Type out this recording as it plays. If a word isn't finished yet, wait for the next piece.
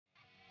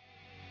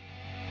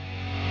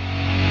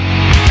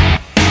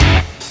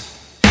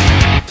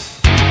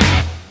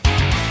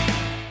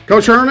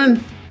Coach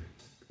Herman,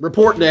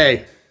 report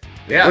day.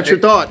 Yeah, what's your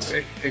thoughts?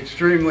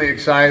 Extremely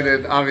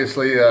excited.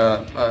 Obviously,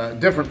 a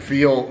different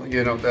feel.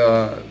 You know,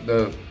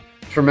 the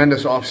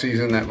tremendous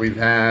offseason that we've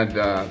had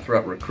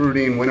throughout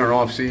recruiting, winter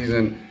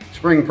offseason,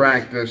 spring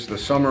practice, the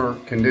summer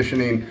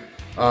conditioning.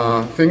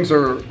 Things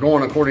are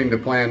going according to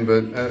plan,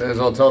 but as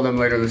I'll tell them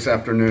later this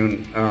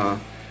afternoon,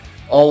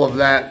 all of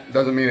that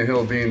doesn't mean a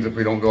hill of beans if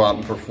we don't go out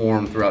and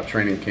perform throughout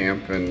training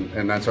camp,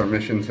 and that's our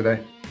mission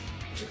today.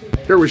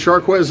 Here with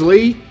Sharquez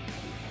Lee,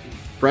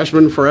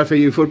 freshman for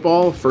FAU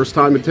football, first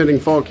time attending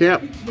fall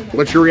camp.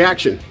 What's your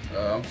reaction?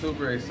 I'm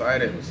super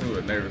excited, I'm super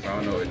nervous. I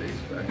don't know what to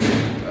expect.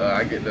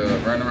 I get to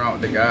run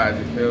around with the guys,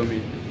 you feel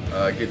me?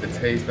 Get the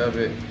taste of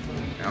it,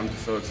 and I'm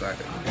just so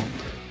excited.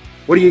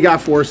 What do you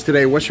got for us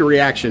today? What's your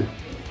reaction?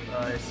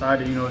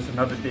 Excited, you know, it's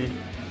another day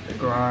to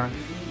grind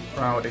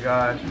with the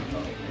guys.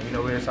 And, you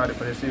know, we're excited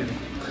for this season.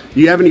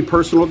 Do you have any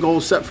personal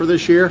goals set for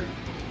this year?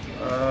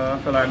 I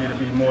feel like I need to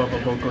be more of a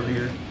vocal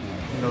leader,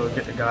 you know,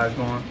 get the guys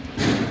going.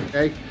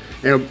 Okay.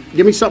 And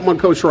give me something on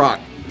Coach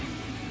Rock.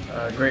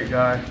 Great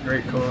guy,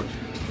 great coach.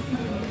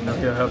 You know,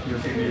 he'll help you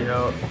if you need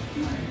help.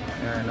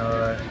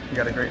 And he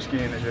got a great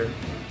scheme this year.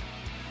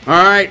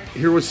 All right,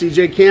 here with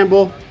CJ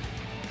Campbell,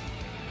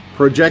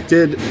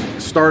 projected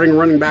starting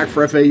running back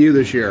for FAU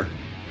this year.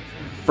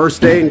 First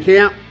day in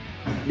camp,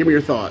 give me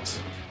your thoughts.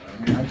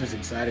 I'm just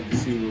excited to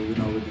see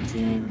what the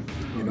team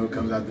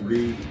comes out to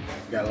be. We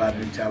got a lot of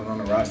new talent on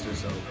the roster,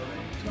 so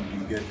it's going to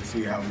be good to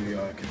see how we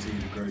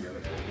continue to grow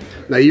together.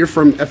 Now you're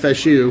from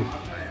FSU,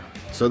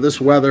 so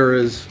this weather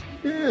is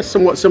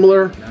somewhat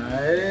similar.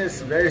 It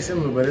is very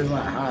similar, but it's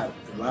not hot.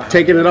 It's a lot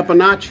Taking hotter. it up a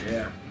notch.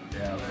 Yeah,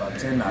 about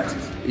 10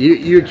 notches.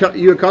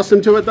 You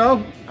accustomed to it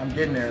though? I'm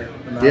getting there,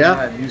 but I'm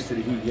not used to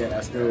the heat yet.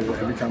 I still,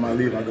 every time I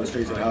leave, I go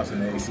straight to the house in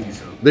the AC.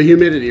 So. The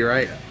humidity,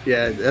 right?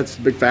 Yeah, that's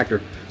a big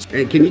factor.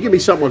 And can you give me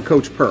something on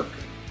Coach Perk?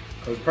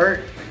 Coach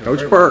Perk?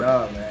 Coach Perk.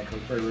 Oh, man, Coach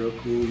Perk real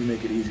cool. You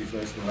make it easy for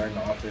us to learn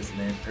the offense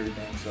and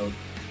everything. So,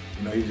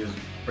 he just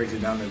breaks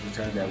it down to the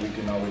terms that we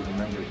can always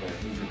remember, but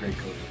he's a great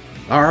coach.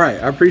 All right,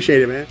 I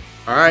appreciate it, man.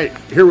 All right,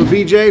 here with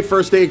BJ,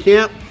 first day of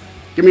camp.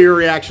 Give me your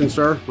reaction,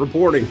 sir.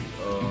 Reporting.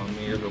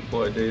 It's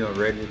report day. I'm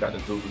ready. Got the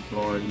super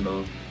flowing,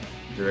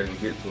 ready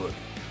to get to it.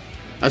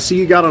 I see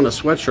you got on a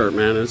sweatshirt,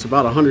 man. It's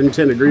about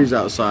 110 degrees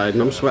outside,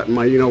 and I'm sweating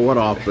my you-know-what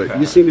off, but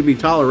you seem to be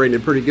tolerating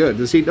it pretty good.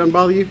 Does heat doesn't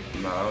bother you?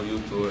 Nah, I'm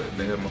used to it.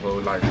 Been here my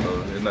whole life,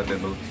 so it's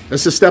nothing new.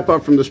 It's a step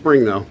up from the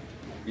spring, though.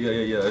 Yeah.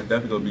 It's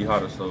definitely going to be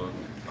hotter, so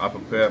I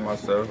prepared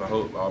myself. I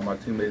hope all my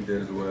teammates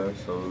did as well,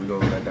 so we're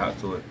going to adapt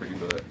to it pretty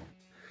good.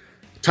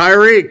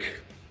 Tyreek,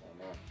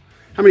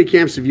 how many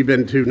camps have you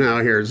been to now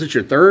here? Is this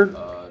your third?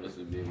 This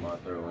would be my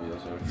third one,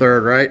 yes, sir.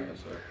 Third, right? Yes,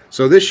 sir.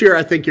 So this year,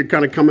 I think you're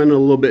kind of coming in a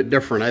little bit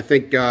different. I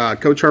think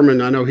Coach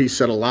Herman, I know he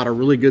said a lot of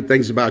really good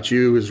things about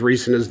you as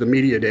recent as the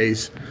media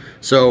days.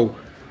 So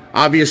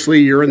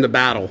obviously you're in the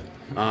battle.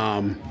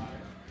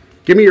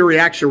 Give me your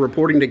reaction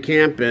reporting to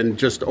camp and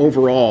just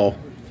overall,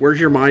 where's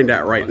your mind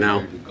at right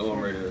now? I'm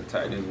ready to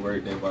attack this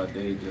work day by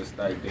day, just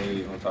stack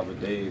days on top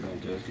of days,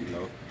 and just,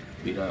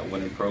 be that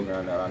winning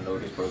program that I know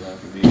this program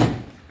can be.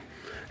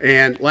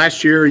 And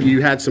last year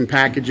you had some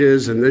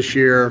packages, and this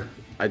year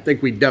I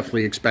think we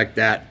definitely expect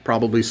that,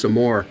 probably some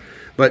more.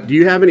 But do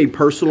you have any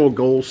personal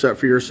goals set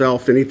for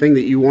yourself? Anything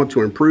that you want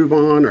to improve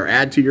on or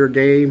add to your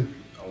game?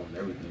 I want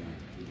everything.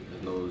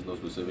 There's no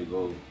specific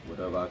goal.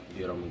 Whatever I can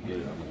get, I'm going to get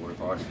it. I'm going to work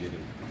hard to get it.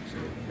 So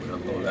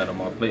whatever goes out of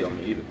my plate, I'm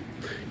going to eat it.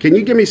 Can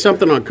you give me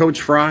something on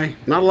Coach Fry?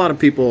 Not a lot of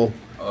people,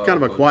 kind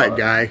of a quiet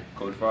guy.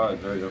 Coach Fry is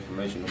very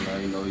informational,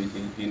 man.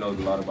 He knows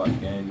a lot about the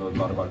game, knows a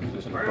lot about the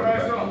position of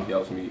quarterback,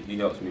 and he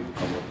helps me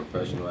become a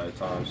professional at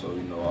times. So,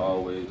 I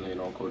always lean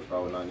on Coach Fry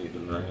when I need to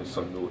learn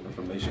some new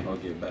information or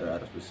get better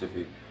at a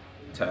specific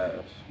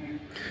task.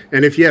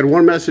 And if you had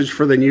one message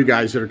for the new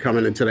guys that are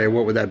coming in today,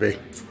 what would that be?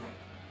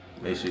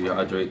 Make sure you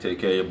hydrate, take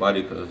care of your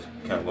body, because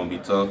camp going to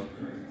be tough.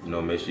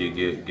 Make sure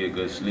you get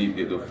good sleep,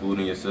 get good food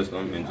in your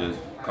system, and just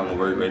come to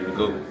work ready to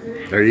go.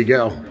 There you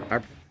go.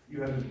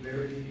 You have a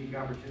very unique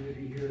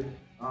opportunity here.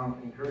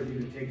 Encourage you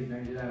to take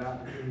advantage of that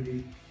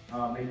opportunity,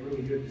 make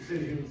really good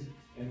decisions,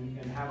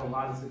 and have a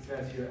lot of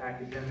success here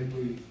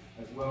academically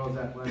as well as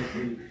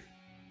athletically.